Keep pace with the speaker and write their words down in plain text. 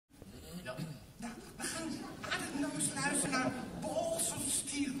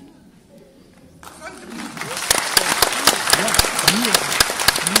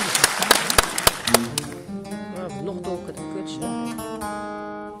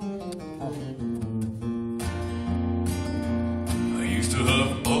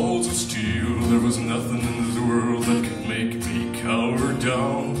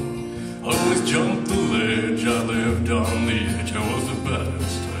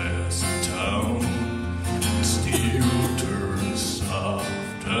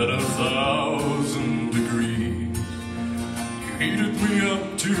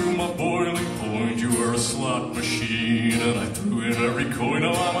coy.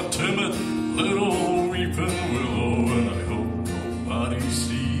 Now I'm a timid little weeping willow, and I hope nobody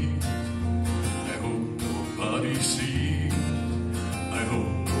sees. I hope nobody sees. I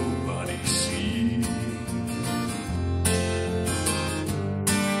hope nobody sees.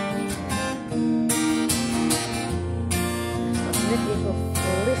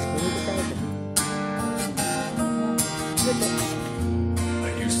 I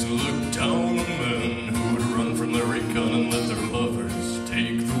used to look down on men who would run from their gun and let their lovers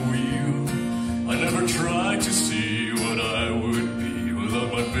take the wheel. I never tried to see what I would be without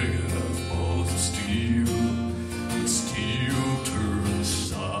my big enough balls of steel. The steel turns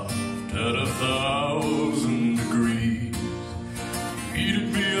soft at 1,000 degrees. You heated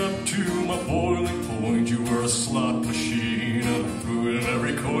me up to my boiling point. You were a slot machine, and I threw in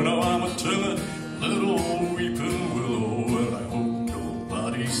every coin. Now I'm a timid little weeping willow, and I hope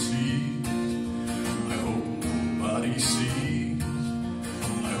nobody sees. I hope nobody sees.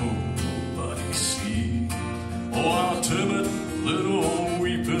 I hope nobody sees. Oh, I'm a timid little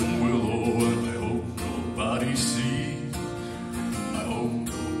weeping willow, and I hope nobody sees. I hope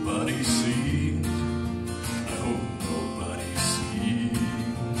nobody sees. I hope nobody sees.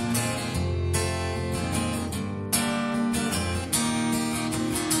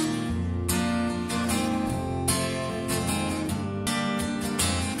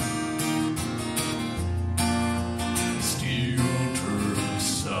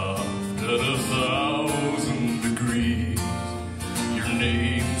 At 1,000 degrees. Your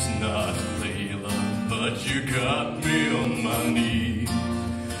name's not Layla, but you got me on my knees.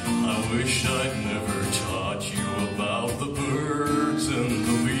 I wish I'd never taught you about the birds and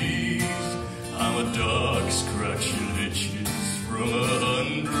the bees. I'm a dog scratching itches from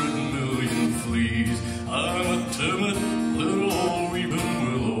 100,000,000 fleas. I'm a timid little weeping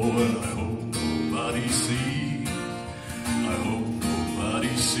willow, and I hope nobody sees. I hope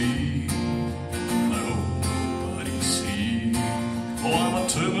nobody sees.